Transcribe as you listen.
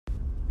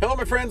Hello,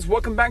 my friends.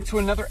 Welcome back to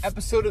another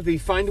episode of the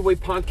Find a Way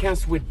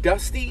podcast with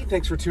Dusty.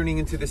 Thanks for tuning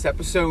into this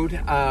episode.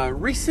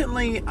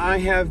 Recently, I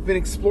have been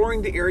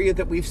exploring the area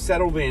that we've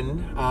settled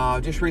in.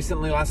 Just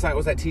recently, last night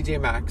was at TJ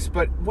Maxx.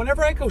 But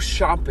whenever I go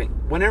shopping,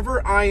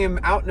 whenever I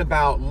am out and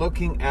about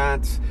looking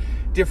at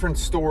different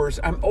stores,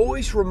 I'm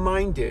always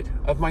reminded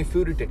of my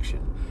food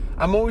addiction.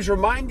 I'm always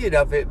reminded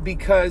of it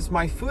because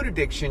my food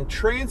addiction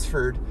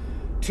transferred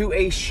to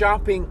a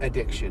shopping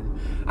addiction.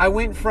 I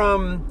went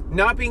from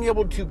not being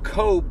able to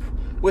cope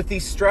with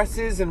these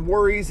stresses and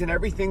worries and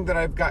everything that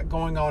I've got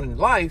going on in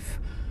life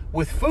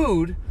with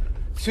food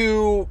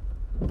to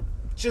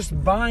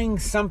just buying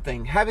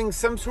something, having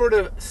some sort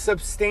of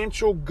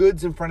substantial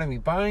goods in front of me,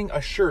 buying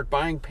a shirt,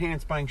 buying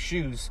pants, buying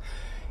shoes.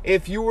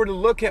 If you were to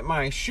look at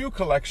my shoe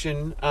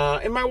collection,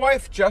 and my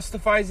wife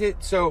justifies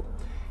it, so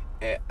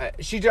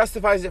she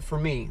justifies it for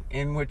me,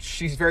 in which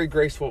she's very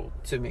graceful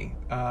to me.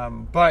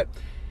 But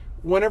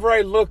whenever I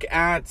look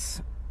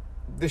at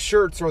the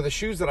shirts or the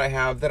shoes that I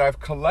have that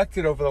I've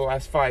collected over the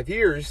last 5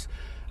 years,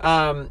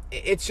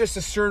 it's just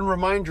a certain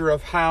reminder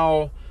of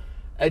how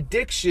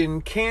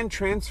addiction can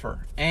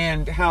transfer,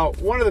 and how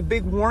one of the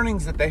big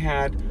warnings that they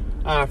had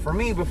for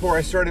me before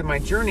I started my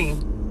journey,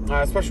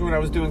 especially when I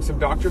was doing some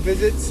doctor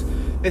visits,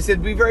 they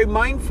said be very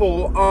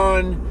mindful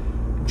on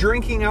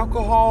drinking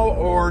alcohol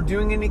or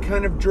doing any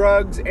kind of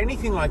drugs,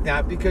 anything like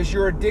that, because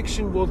your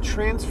addiction will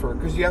transfer,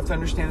 because you have to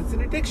understand it's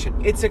an addiction.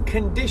 It's a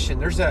condition.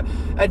 There's a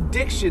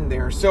addiction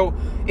there. So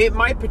it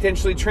might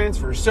potentially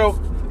transfer. So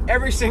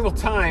every single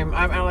time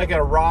I'm like at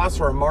a Ross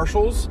or a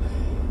Marshall's,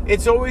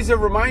 it's always a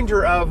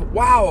reminder of,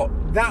 wow,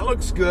 that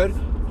looks good.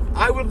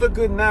 I would look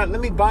good in that.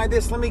 Let me buy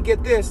this. Let me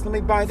get this. Let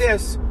me buy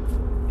this.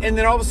 And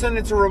then all of a sudden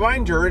it's a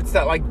reminder. It's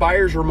that like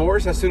buyer's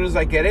remorse as soon as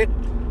I get it.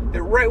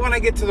 That right when I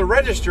get to the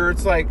register,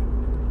 it's like,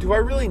 do I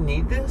really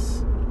need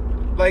this?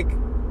 Like,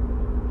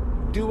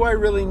 do I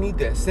really need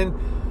this? And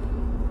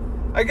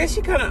I guess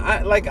you kind of,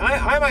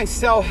 I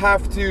myself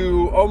have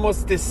to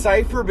almost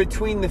decipher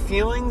between the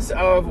feelings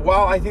of,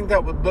 wow, I think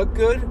that would look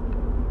good,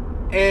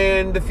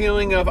 and the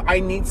feeling of, I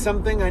need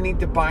something, I need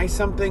to buy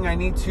something, I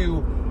need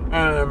to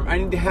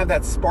have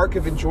that spark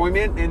of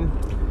enjoyment. And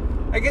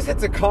I guess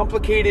it's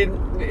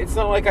it's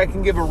not like I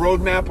can give a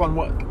roadmap on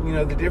what,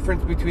 the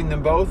difference between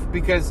them both,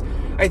 because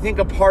I think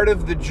a part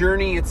of the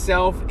journey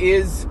itself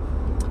is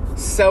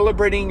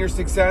celebrating your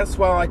success.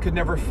 While I could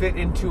never fit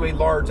into a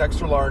large,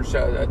 extra large,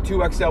 a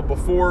 2XL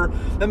before,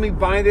 let me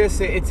buy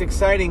this, it's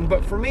exciting.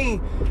 But for me,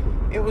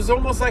 it was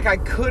almost like I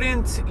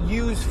couldn't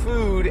use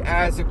food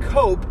as a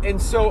cope.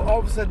 And so all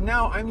of a sudden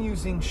now I'm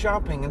using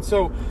shopping. And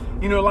so,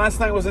 last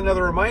night was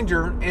another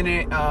reminder, and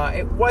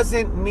it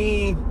wasn't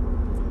me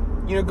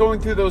going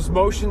through those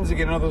motions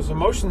again, all those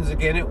emotions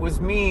again. It was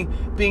me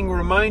being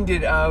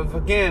reminded of,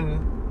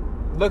 again,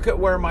 look at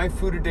where my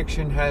food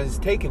addiction has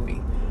taken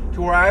me,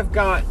 to where I've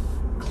got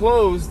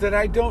clothes that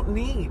I don't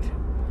need.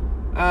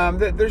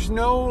 That there's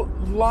no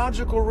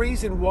logical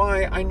reason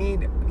why I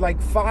need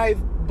like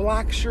 5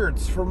 black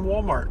shirts from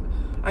Walmart.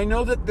 I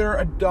know that they're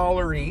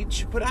 $1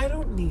 each, but I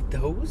don't need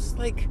those.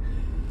 Like,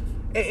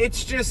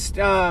 it's just,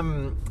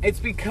 it's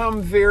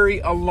become very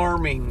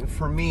alarming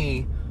for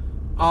me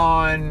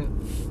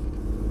on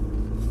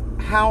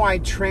how I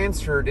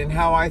transferred and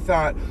how I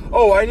thought,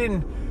 oh, I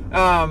didn't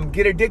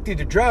get addicted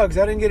to drugs.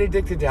 I didn't get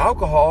addicted to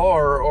alcohol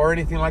or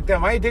anything like that.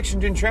 My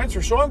addiction didn't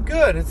transfer, so I'm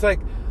good. It's like,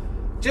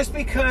 just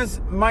because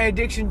my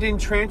addiction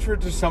didn't transfer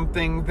to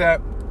something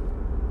that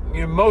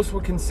most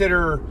would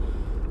consider,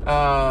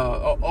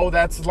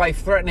 that's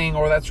life-threatening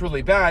or that's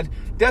really bad,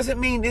 doesn't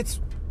mean it's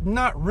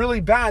not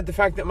really bad, the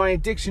fact that my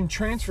addiction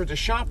transferred to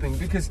shopping.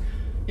 Because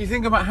you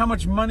think about how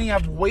much money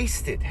I've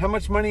wasted, how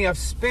much money I've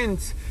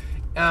spent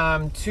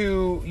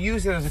to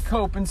use it as a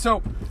cope. And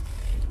so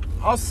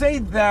I'll say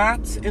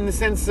that in the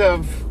sense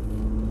of,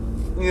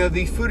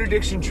 the food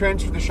addiction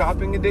transferred to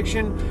shopping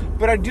addiction,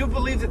 but I do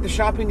believe that the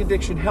shopping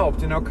addiction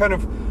helped, and I'll kind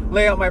of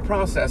lay out my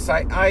process.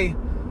 I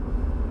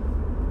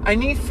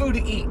need food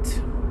to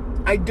eat.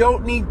 I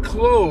don't need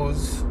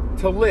clothes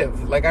to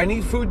live. Like, I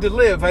need food to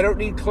live. I don't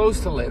need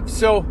clothes to live.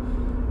 So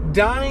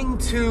dying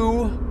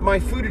to my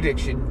food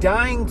addiction,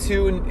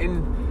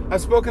 and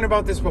I've spoken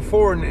about this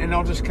before, and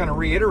I'll just kind of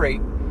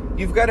reiterate,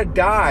 you've got to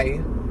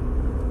die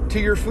to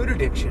your food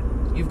addiction.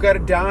 You've got to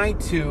die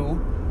to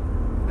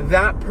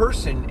that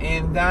person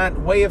and that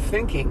way of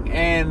thinking,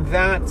 and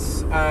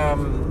that's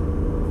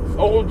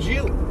old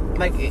you.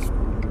 Like,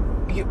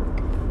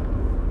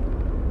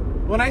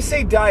 when I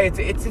say die, it's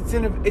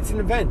an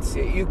event.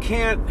 You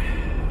can't.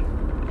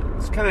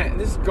 It's kind of,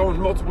 this is going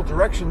multiple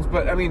directions,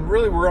 but I mean,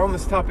 really, we're on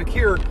this topic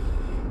here.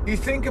 You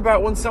think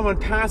about when someone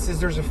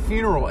passes, there's a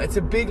funeral. It's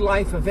a big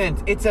life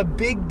event. It's a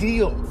big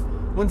deal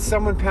when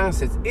someone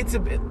passes.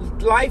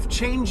 Life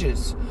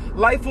changes.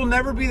 Life will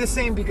never be the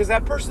same because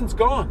that person's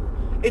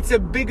gone. It's a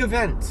big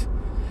event.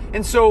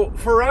 And so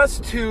for us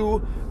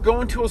to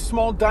go into a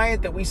small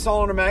diet that we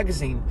saw in a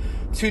magazine,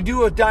 to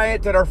do a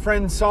diet that our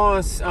friends saw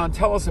us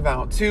tell us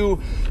about,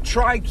 to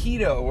try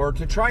keto or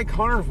to try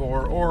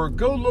carnivore or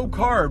go low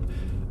carb,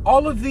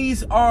 all of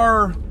these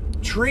are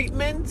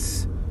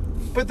treatments,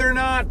 but they're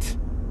not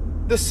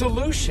the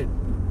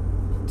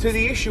solution to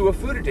the issue of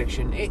food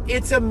addiction.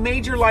 It's a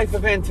major life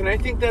event, and I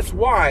think that's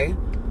why,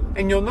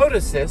 and you'll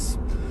notice this,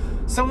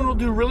 someone will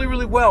do really,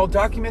 really well,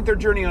 document their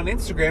journey on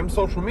Instagram,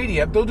 social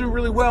media, they'll do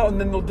really well,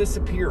 and then they'll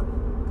disappear.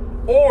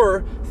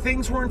 Or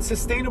things weren't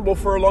sustainable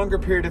for a longer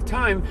period of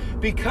time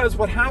because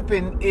what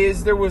happened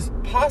is there was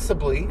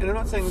possibly, and I'm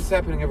not saying this is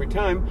happening every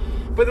time,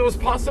 but there was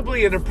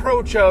possibly an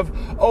approach of,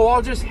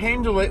 I'll just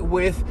handle it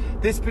with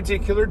this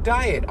particular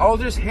diet. I'll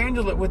just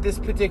handle it with this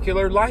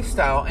particular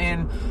lifestyle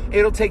and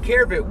it'll take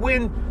care of it.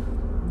 When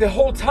the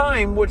whole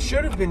time, what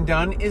should have been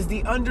done is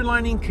the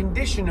underlying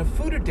condition of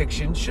food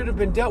addiction should have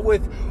been dealt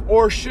with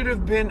or should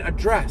have been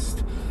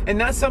addressed. And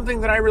that's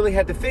something that I really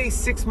had to face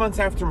 6 months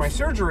after my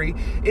surgery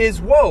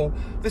is,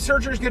 the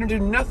surgery is going to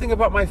do nothing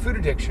about my food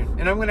addiction.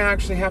 And I'm going to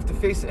actually have to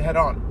face it head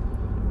on.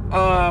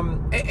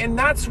 And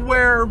that's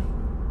where,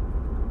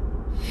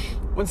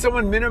 when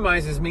someone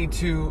minimizes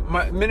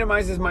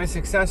my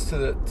success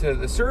to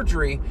the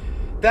surgery,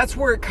 that's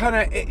where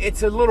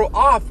it's a little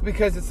off,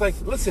 because it's like,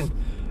 listen,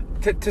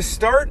 to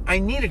start, I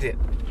needed it.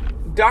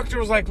 Doctor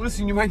was like,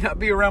 listen, you might not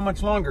be around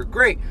much longer.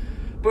 Great.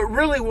 But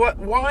really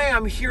why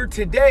I'm here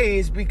today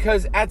is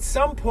because at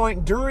some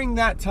point during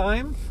that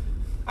time,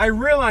 I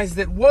realized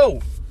that,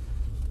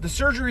 the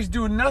surgery's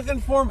doing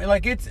nothing for me.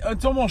 Like it's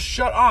almost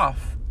shut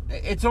off.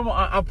 It's almost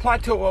a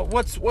plateau.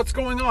 What's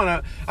going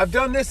on? I've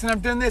done this and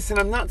I've done this and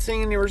I'm not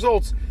seeing any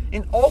results.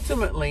 And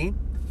ultimately,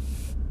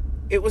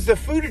 it was the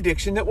food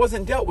addiction that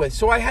wasn't dealt with.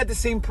 So I had the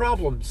same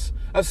problems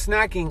of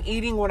snacking,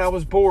 eating when I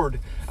was bored,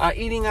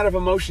 eating out of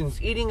emotions,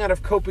 eating out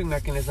of coping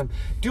mechanism,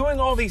 doing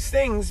all these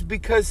things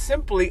because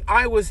simply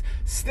I was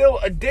still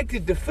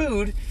addicted to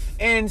food,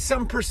 and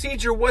some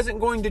procedure wasn't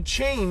going to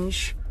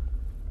change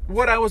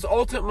what I was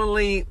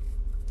ultimately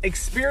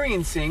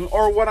experiencing,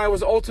 or what I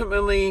was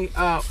ultimately,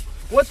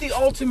 what the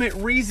ultimate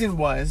reason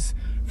was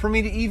for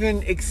me to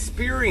even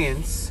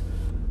experience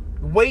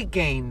weight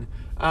gain,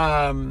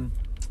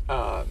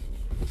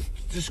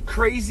 just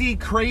crazy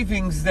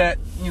cravings that,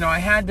 I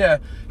had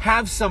to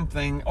have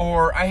something,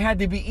 or I had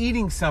to be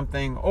eating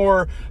something,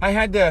 or I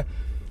had to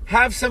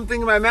have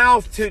something in my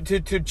mouth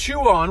to chew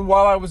on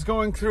while I was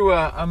going through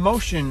a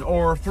motion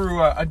or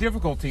through a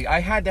difficulty. I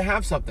had to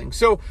have something.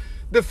 So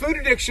the food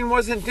addiction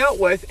wasn't dealt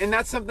with, and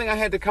that's something I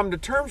had to come to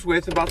terms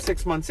with about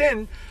 6 months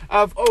in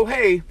of,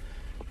 hey,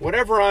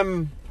 whatever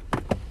I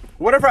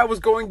was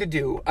going to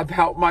do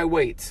about my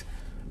weight,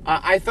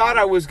 I thought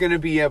I was going to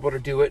be able to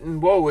do it,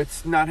 and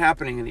it's not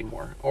happening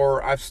anymore,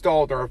 or I've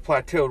stalled, or I've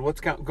plateaued. What's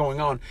going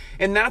on?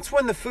 And that's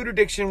when the food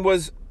addiction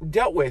was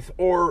dealt with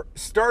or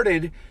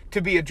started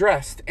to be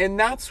addressed. And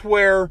that's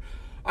where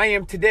I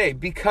am today,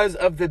 because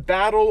of the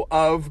battle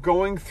of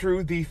going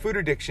through the food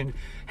addiction,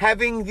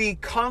 having the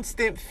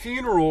constant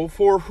funeral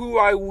for who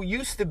I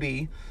used to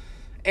be,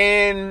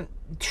 and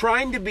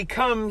trying to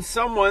become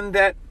someone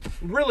that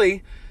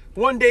really,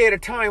 one day at a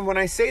time. When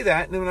I say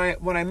that, and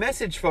when I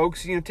message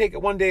folks, take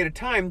it one day at a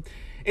time,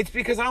 it's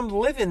because I'm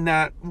living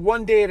that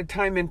one day at a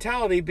time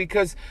mentality,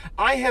 because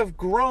I have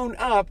grown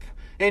up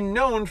and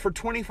known for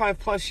 25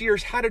 plus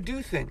years how to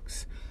do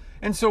things.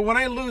 And so when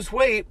I lose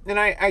weight and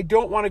I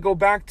don't want to go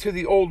back to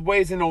the old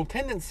ways and old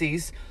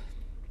tendencies,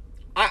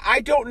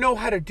 I don't know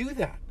how to do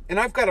that.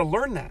 And I've got to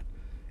learn that.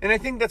 And I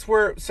think that's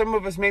where some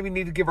of us maybe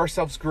need to give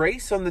ourselves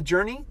grace on the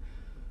journey.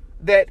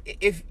 That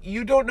if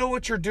you don't know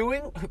what you're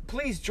doing,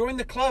 please join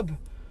the club.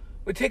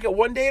 We take it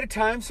one day at a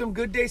time, some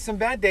good days, some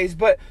bad days,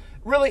 but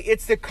really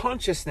it's the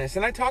consciousness.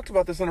 And I talked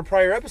about this on a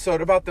prior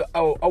episode about the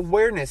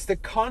awareness, the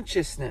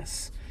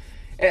consciousness.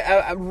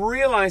 I'm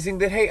realizing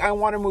that, hey, I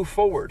want to move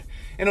forward.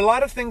 And a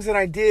lot of things that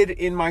I did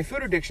in my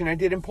food addiction, I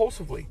did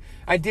impulsively.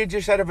 I did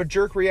just out of a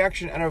jerk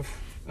reaction, out of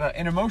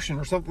an emotion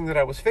or something that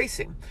I was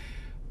facing.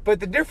 But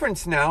the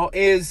difference now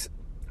is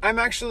I'm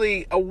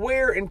actually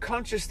aware and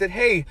conscious that,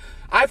 hey,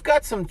 I've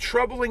got some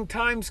troubling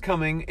times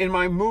coming in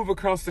my move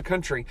across the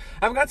country.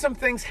 I've got some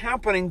things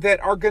happening that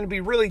are going to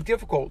be really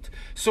difficult.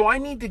 So I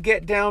need to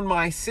get down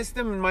my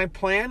system and my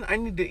plan. I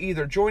need to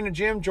either join a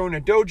gym, join a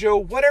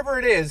dojo, whatever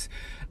it is.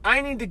 I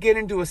need to get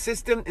into a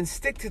system and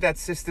stick to that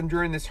system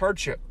during this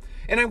hardship.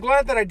 And I'm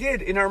glad that I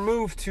did in our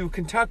move to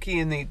Kentucky,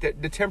 in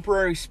the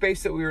temporary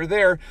space that we were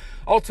there,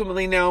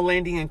 ultimately now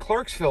landing in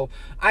Clarksville.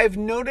 I've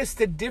noticed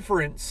a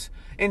difference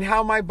in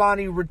how my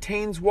body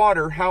retains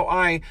water, how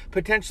I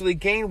potentially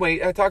gain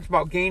weight. I talked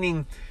about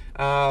gaining,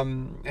 I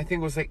think it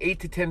was like 8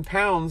 to 10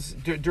 pounds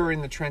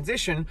during the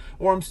transition,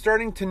 or I'm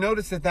starting to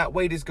notice that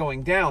weight is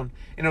going down.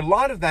 And a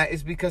lot of that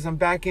is because I'm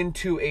back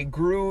into a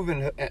groove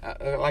and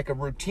like a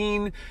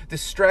routine. The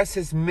stress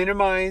is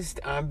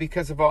minimized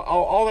because of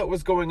all that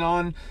was going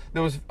on.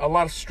 There was a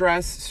lot of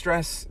stress.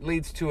 Stress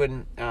leads to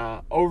an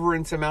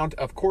overence amount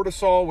of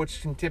cortisol,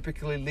 which can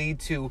typically lead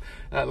to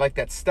like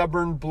that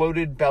stubborn,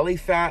 bloated belly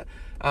fat.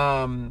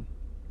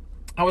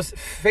 I was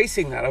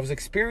facing that. I was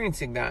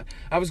experiencing that.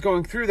 I was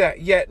going through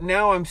that. Yet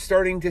now I'm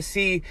starting to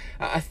see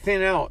a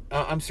thin out.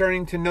 I'm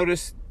starting to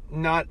notice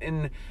not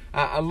in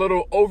a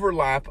little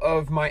overlap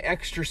of my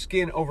extra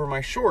skin over my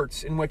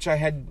shorts, in which I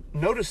had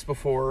noticed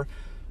before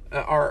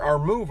our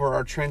move or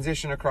our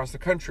transition across the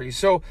country.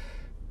 So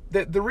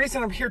the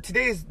reason I'm here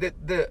today is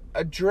that the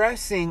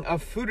addressing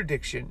of food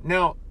addiction.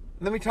 Now,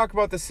 let me talk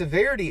about the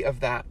severity of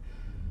that.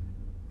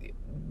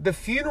 The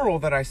funeral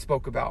that I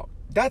spoke about,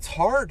 that's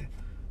hard.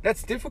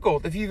 That's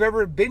difficult. If you've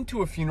ever been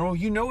to a funeral,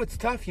 you know it's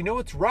tough. You know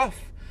it's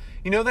rough.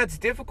 You know that's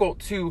difficult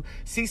to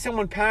see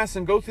someone pass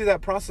and go through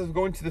that process of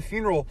going to the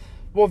funeral.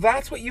 Well,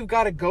 that's what you've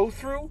got to go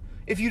through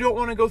if you don't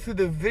want to go through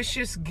the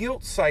vicious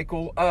guilt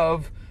cycle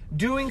of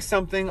doing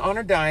something on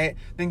a diet,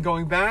 then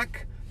going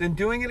back, then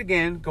doing it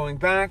again, going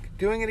back,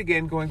 doing it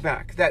again, going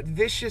back. That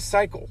vicious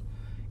cycle.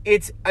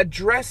 It's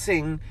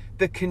addressing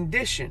the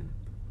condition.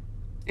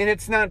 And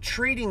it's not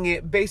treating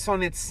it based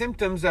on its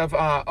symptoms of,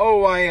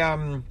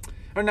 or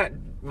not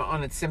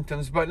on its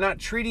symptoms, but not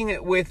treating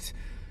it with,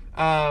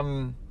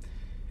 you're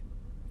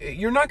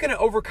not going to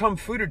overcome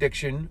food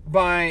addiction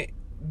by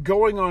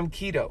going on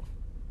keto.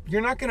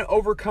 You're not going to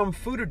overcome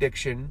food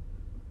addiction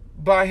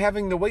by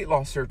having the weight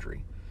loss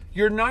surgery.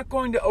 You're not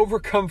going to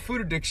overcome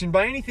food addiction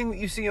by anything that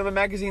you see on the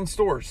magazine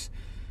stores.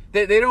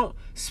 They don't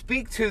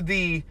speak to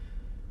the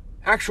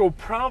actual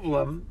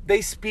problem.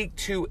 They speak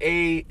to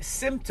a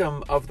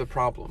symptom of the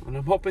problem. And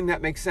I'm hoping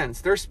that makes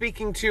sense. They're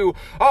speaking to,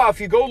 if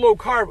you go low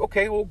carb,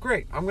 okay, well,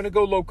 great. I'm going to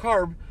go low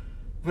carb,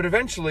 but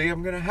eventually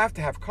I'm going to have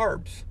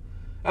carbs.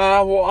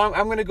 I'm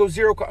going to go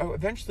zero.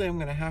 Eventually, I'm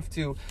going to have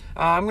to.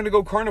 I'm going to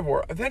go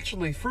carnivore.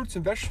 Eventually, fruits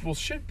and vegetables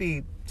should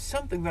be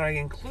something that I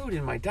include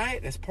in my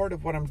diet as part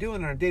of what I'm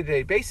doing on a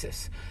day-to-day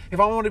basis. If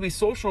I want to be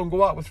social and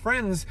go out with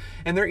friends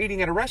and they're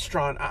eating at a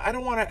restaurant, I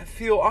don't want to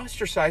feel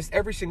ostracized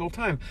every single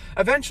time.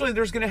 Eventually,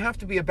 there's going to have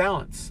to be a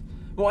balance.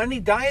 Well, any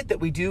diet that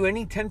we do,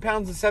 any 10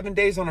 pounds in 7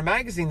 days on a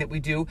magazine that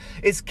we do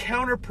is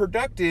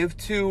counterproductive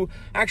to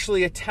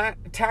actually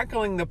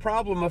tackling the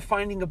problem of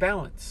finding a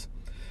balance.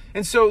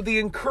 And so the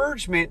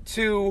encouragement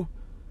to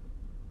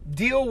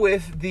deal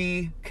with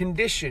the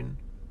condition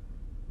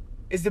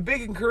is the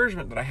big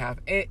encouragement that I have.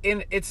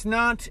 And it's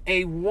not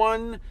a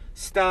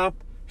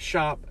one-stop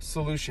shop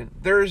solution.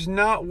 There's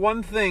not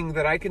one thing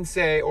that I can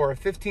say or a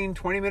 15,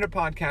 20-minute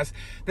podcast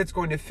that's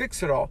going to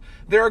fix it all.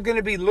 There are going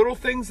to be little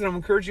things, and I'm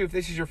encouraging you, if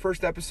this is your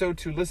first episode,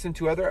 to listen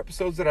to other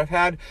episodes that I've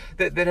had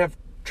that have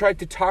tried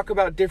to talk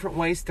about different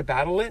ways to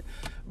battle it.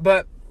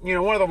 But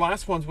one of the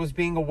last ones was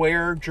being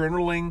aware,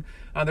 journaling.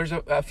 There's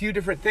a few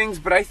different things,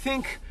 but I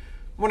think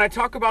when I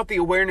talk about the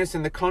awareness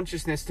and the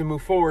consciousness to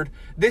move forward,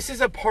 this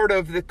is a part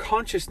of the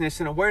consciousness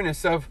and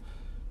awareness of,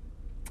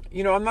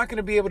 I'm not going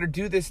to be able to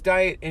do this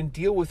diet and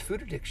deal with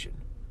food addiction.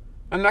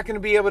 I'm not going to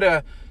be able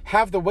to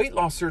have the weight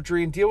loss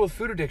surgery and deal with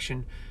food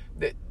addiction.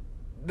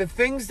 The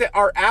things that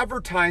are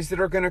advertised that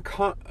are going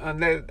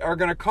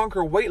to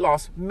conquer weight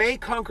loss may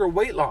conquer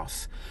weight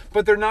loss,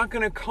 but they're not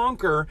going to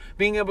conquer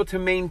being able to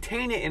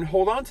maintain it and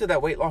hold on to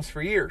that weight loss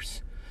for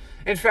years.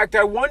 In fact,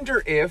 I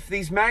wonder if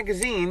these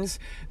magazines,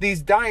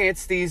 these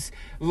diets, these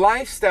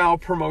lifestyle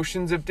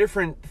promotions of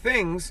different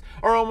things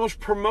are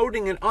almost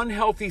promoting an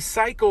unhealthy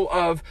cycle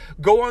of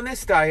go on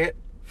this diet,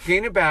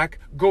 gain it back,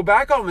 go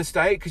back on this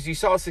diet because you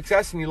saw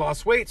success and you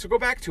lost weight, so go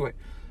back to it.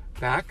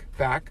 Back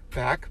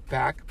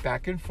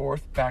and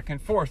forth, back and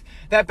forth.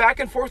 That back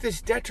and forth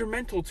is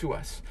detrimental to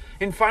us.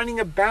 And finding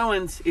a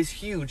balance is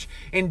huge.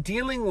 And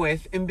dealing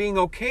with and being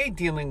okay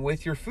dealing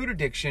with your food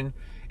addiction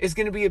is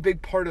going to be a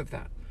big part of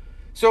that.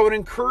 So I would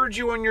encourage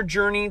you on your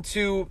journey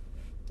to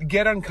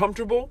get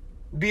uncomfortable,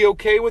 be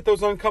okay with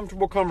those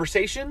uncomfortable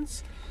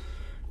conversations,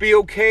 be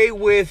okay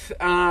with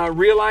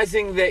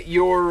realizing that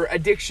your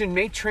addiction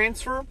may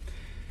transfer,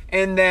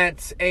 and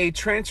that a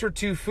transfer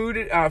to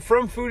food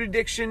from food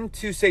addiction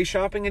to, say,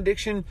 shopping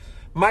addiction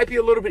might be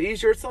a little bit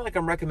easier. It's not like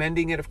I'm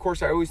recommending it. Of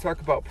course, I always talk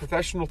about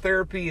professional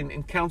therapy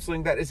and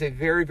counseling. That is a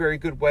very, very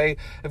good way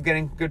of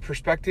getting good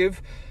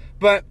perspective.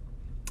 But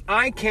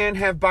I can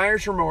have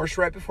buyer's remorse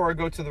right before I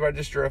go to the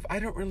register of, I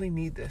don't really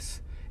need this.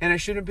 And I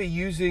shouldn't be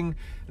using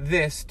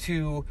this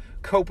to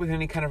cope with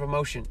any kind of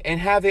emotion. And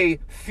have a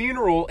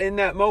funeral in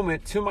that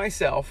moment to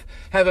myself,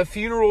 have a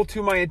funeral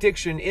to my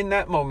addiction in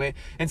that moment,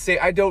 and say,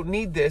 I don't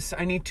need this.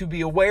 I need to be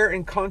aware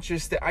and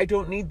conscious that I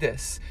don't need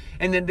this.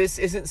 And then this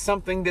isn't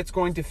something that's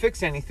going to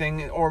fix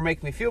anything or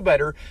make me feel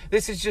better.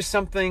 This is just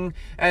something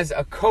as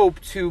a cope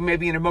to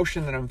maybe an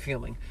emotion that I'm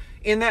feeling.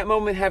 In that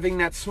moment, having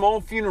that small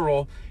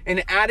funeral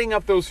and adding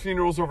up those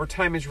funerals over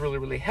time has really,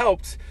 really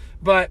helped.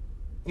 But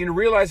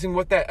realizing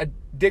what that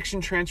addiction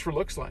transfer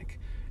looks like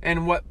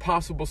and what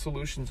possible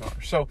solutions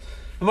are. So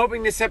I'm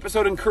hoping this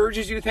episode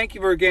encourages you. Thank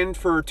you again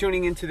for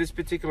tuning into this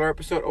particular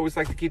episode. Always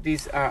like to keep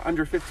these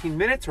under 15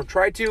 minutes, or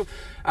try to.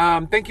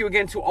 Thank you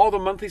again to all the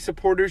monthly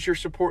supporters. Your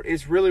support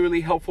is really,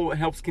 really helpful and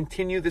helps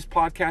continue this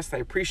podcast. I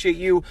appreciate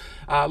you.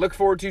 Look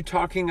forward to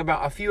talking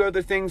about a few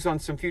other things on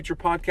some future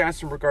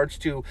podcasts in regards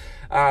to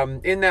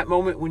in that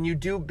moment when you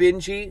do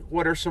binge eat,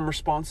 what are some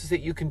responses that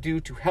you can do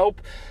to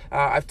help.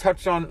 I've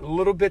touched on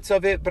little bits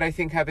of it, but I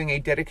think having a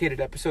dedicated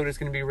episode is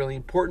going to be really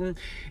important.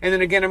 And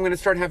then again, I'm going to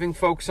start having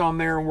folks on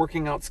there and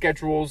working out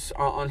schedules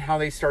on how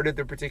they started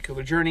their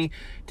particular journey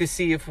to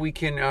see if we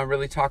can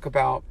really talk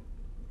about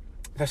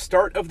the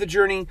start of the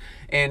journey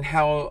and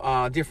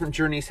how different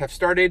journeys have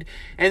started.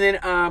 And then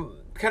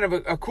kind of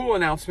a cool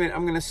announcement,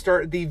 I'm going to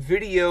start the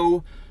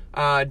video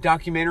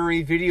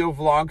documentary video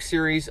vlog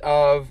series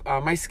of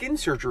my skin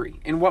surgery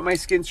and what my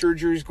skin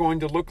surgery is going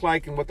to look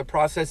like and what the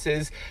process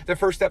is. The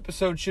first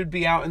episode should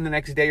be out in the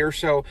next day or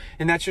so,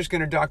 and that's just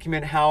going to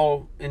document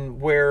how and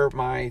where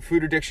my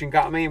food addiction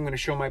got me. I'm going to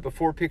show my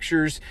before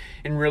pictures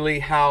and really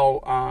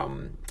how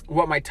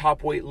what my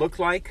top weight looked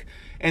like,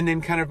 and then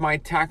kind of my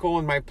tackle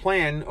and my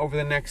plan over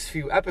the next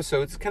few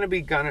episodes. It's going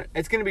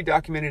to be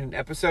documented in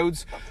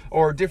episodes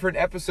or different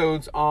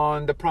episodes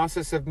on the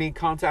process of me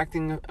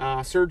contacting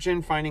a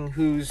surgeon, finding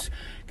who's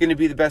going to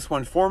be the best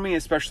one for me,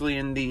 especially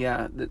in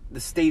the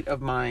state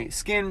of my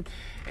skin,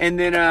 and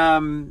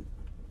then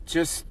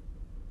just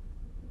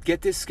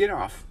get this skin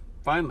off.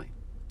 Finally,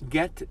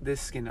 get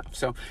this skin off.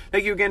 So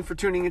thank you again for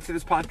tuning into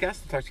this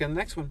podcast. I'll talk to you on the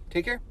next one.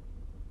 Take care.